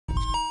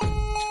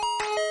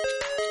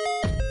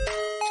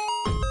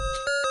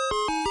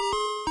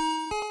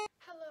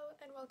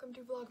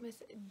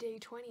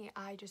2020,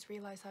 I just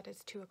realized that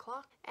it's 2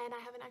 o'clock and I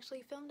haven't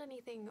actually filmed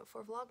anything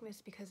for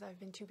Vlogmas because I've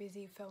been too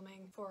busy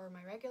filming for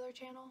my regular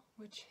channel,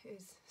 which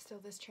is still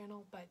this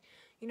channel, but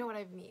you know what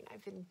I mean.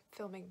 I've been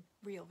filming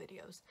real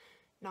videos,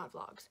 not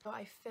vlogs. So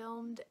I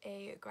filmed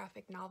a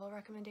graphic novel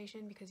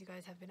recommendation because you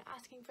guys have been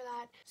asking for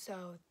that,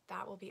 so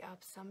that will be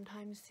up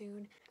sometime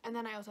soon. And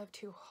then I also have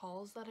 2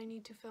 hauls that I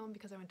need to film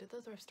because I went to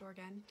the thrift store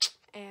again.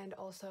 And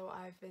also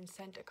I've been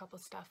sent a couple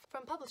stuff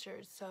from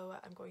publishers, so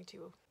I'm going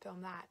to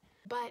film that.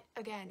 But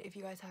again, if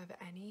you guys have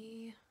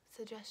any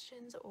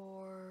suggestions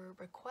or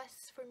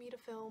requests for me to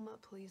film,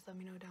 please let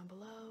me know down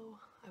below.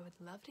 I would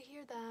love to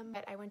hear them.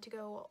 But I went to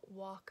go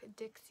walk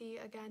Dixie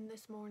again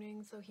this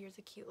morning, so here's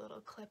a cute little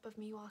clip of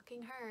me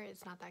walking her.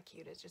 It's not that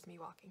cute, it's just me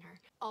walking her.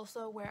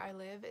 Also, where I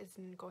live is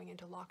going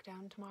into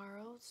lockdown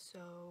tomorrow,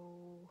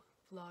 so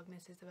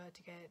Vlogmas is about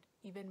to get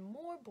even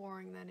more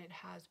boring than it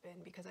has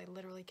been because I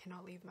literally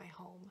cannot leave my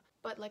home.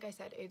 But like I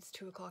said, it's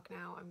 2 o'clock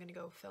now. I'm gonna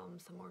go film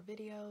some more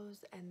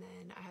videos and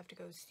then I have to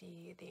go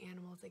see the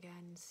animals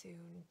again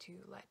soon to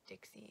let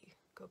Dixie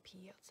go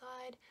pee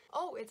outside.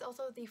 Oh, it's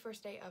also the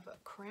first day of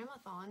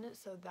Cramathon,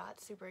 so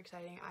that's super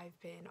exciting. I've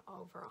been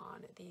over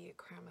on the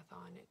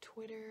Cramathon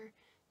Twitter,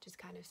 just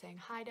kind of saying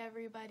hi to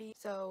everybody.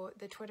 So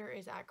the Twitter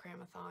is at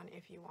Cramathon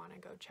if you want to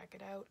go check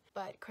it out.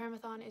 But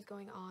Cramathon is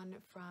going on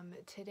from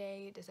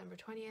today, December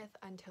 20th,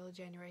 until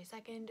January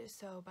 2nd.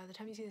 So by the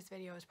time you see this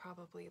video, it's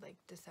probably like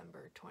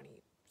December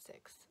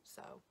 26th.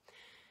 So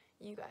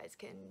you guys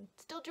can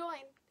still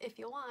join if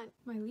you want.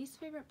 My least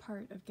favorite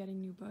part of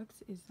getting new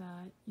books is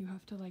that you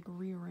have to like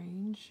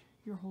rearrange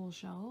your whole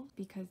shelf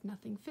because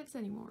nothing fits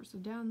anymore. So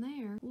down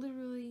there,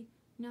 literally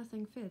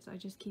nothing fits. I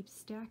just keep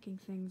stacking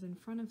things in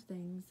front of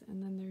things,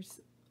 and then there's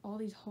all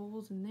these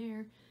holes in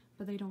there,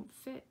 but they don't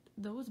fit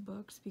those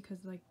books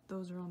because like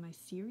those are all my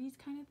series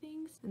kind of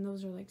things, and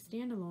those are like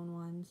standalone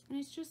ones, and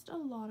it's just a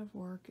lot of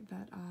work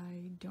that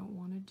I don't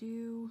want to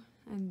do.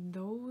 And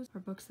those are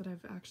books that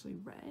I've actually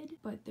read,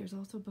 but there's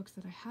also books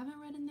that I haven't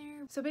read in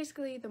there. So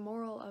basically the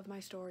moral of my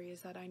story is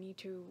that I need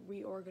to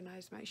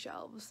reorganize my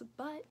shelves,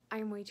 but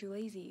I'm way too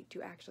lazy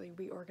to actually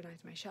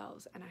reorganize my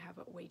shelves, and I have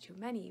way too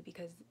many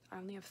because I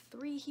only have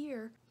 3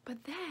 here.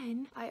 But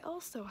then I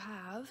also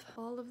have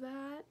all of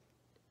that.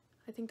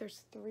 I think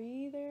there's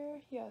 3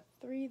 there. Yeah,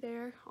 3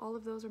 there. All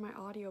of those are my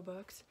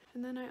audiobooks.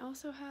 And then I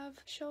also have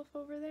a shelf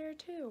over there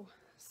too.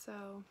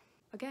 So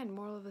again,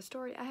 moral of the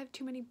story, I have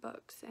too many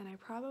books and I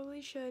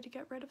probably should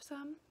get rid of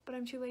some, but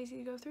I'm too lazy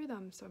to go through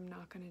them, so I'm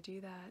not gonna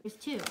do that. There's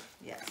 2.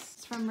 Yes.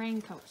 It's from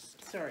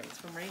Raincoast. Sorry, it's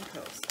from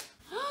Raincoast.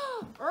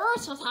 Oh,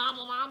 she's had it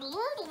on.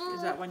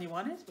 Is that one you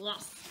wanted?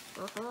 Yes.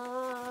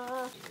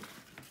 Oh.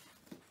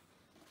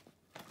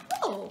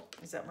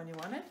 Is that one you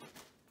wanted?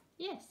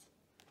 Yes.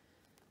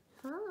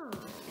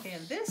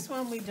 And this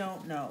one we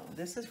don't know.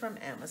 This is from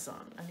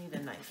Amazon. I need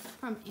a knife.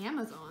 From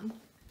Amazon?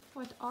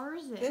 What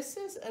is it? This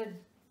is a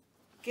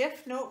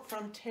gift note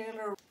from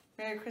Taylor.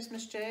 Merry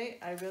Christmas, Jay.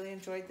 I really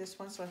enjoyed this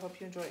one, so I hope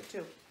you enjoy it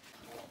too.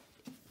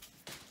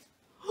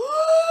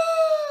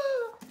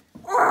 Oh,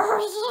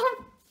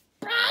 you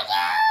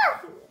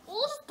brother!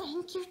 Oh,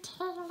 thank you,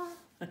 Taylor.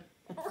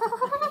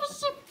 Oh,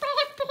 you baby.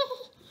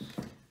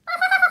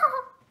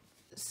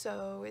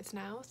 So it's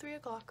now 3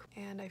 o'clock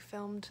and I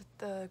filmed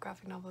the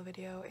graphic novel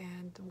video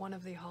and one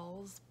of the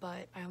hauls,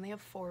 but I only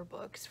have 4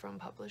 books from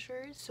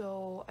publishers.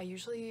 So I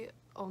usually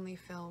only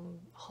film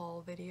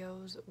haul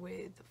videos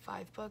with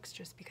 5 books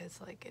just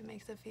because like it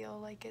makes it feel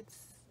like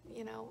it's,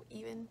 you know,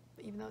 even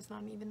though it's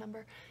not an even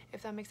number,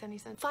 if that makes any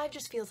sense. 5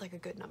 just feels like a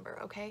good number,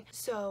 okay?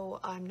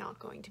 So I'm not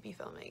going to be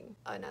filming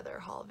another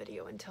haul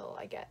video until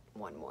I get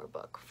 1 more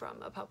book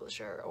from a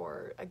publisher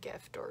or a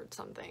gift or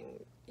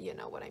something, you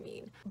know what I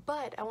mean.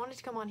 But I wanted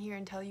to come on here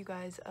and tell you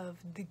guys of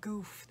the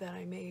goof that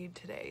I made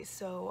today.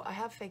 So I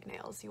have fake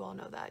nails, you all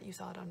know that, you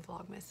saw it on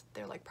Vlogmas.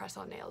 They're like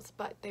press-on nails,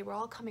 but they were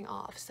all coming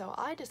off. So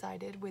I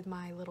decided with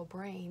my little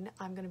brain,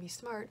 I'm gonna be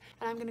smart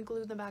and I'm gonna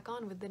glue them back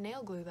on with the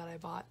nail glue that I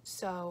bought.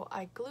 So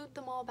I glued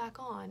them all back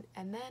on,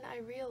 and then I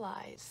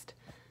realized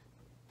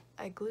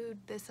I glued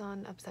this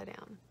on upside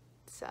down.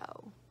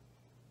 So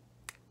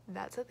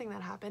that's the thing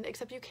that happened,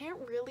 except you can't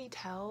really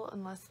tell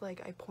unless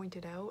like I point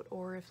it out,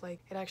 or if like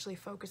it actually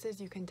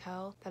focuses you can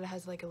tell that it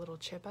has like a little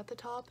chip at the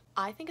top.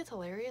 I think it's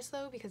hilarious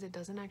though because it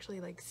doesn't actually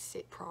like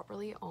sit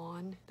properly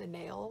on the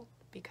nail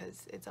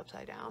because it's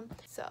upside down.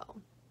 So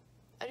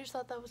I just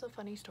thought that was a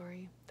funny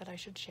story that I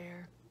should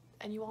share.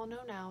 And you all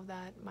know now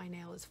that my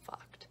nail is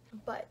fucked.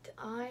 But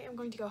I am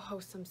going to go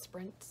host some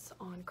sprints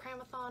on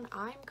Cramathon.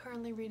 I'm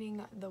currently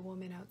reading The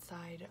Woman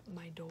Outside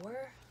My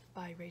Door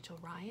by Rachel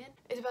Ryan.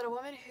 It's about a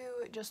woman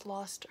who just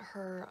lost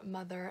her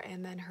mother,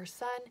 and then her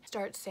son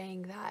starts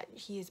saying that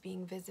he is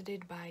being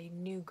visited by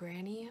new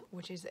granny,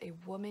 which is a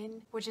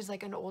woman, which is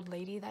like an old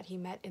lady that he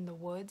met in the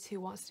woods who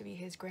wants to be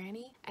his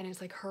granny. And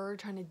it's like her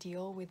trying to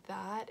deal with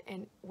that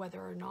and whether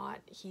or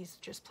not he's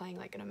just playing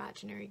like an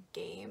imaginary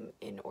game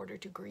in order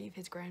to grieve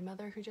his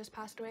grandmother who just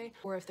passed away,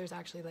 or if there's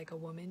actually like a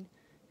woman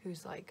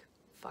who's like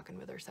fucking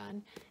with her son.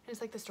 And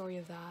it's like the story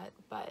of that,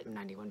 but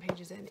 91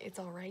 pages in, it's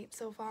alright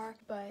so far.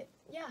 But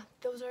yeah,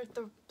 those are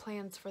the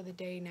plans for the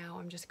day now.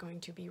 I'm just going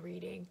to be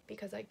reading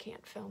because I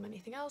can't film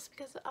anything else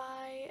because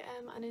I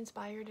am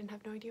uninspired and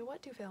have no idea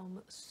what to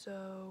film.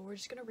 So we're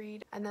just gonna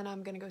read, and then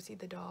I'm gonna go see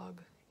the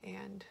dog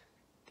and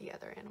the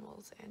other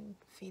animals and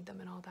feed them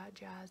and all that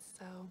jazz.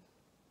 So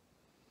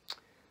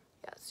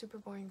yeah, super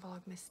boring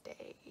Vlogmas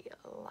day,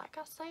 like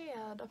I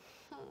said.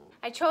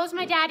 I chose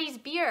my daddy's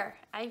beer.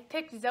 I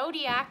picked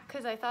Zodiac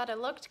because I thought it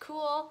looked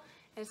cool.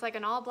 It's like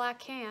an all black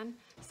can.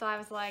 So I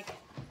was like,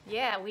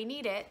 yeah, we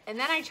need it. And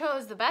then I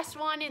chose the best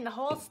one in the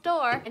whole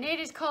store, and it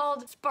is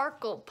called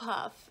Sparkle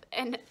Puff.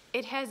 And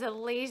it has a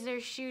laser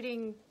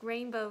shooting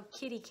rainbow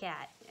kitty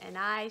cat. And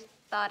I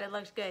thought it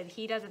looked good.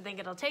 He doesn't think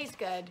it'll taste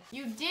good.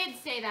 You did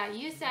say that.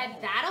 You said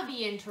that'll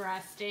be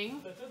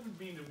interesting. That doesn't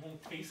mean it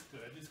won't taste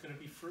good. It's going to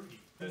be fruity.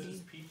 This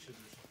is peaches.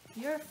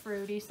 You're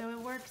fruity, so it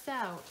works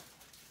out.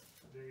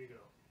 There you go.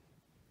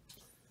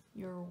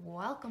 You're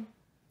welcome.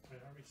 I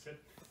already said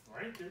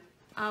right there.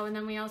 Oh, and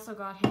then we also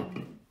got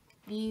him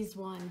these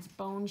ones,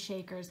 bone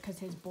shakers, because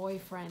his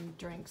boyfriend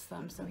drinks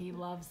them, so he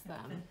loves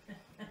them.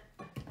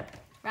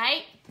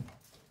 Right?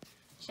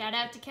 Shout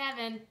out to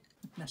Kevin.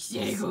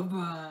 Say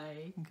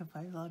goodbye.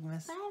 Goodbye,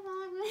 Vlogmas. Bye,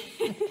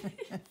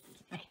 Vlogmas.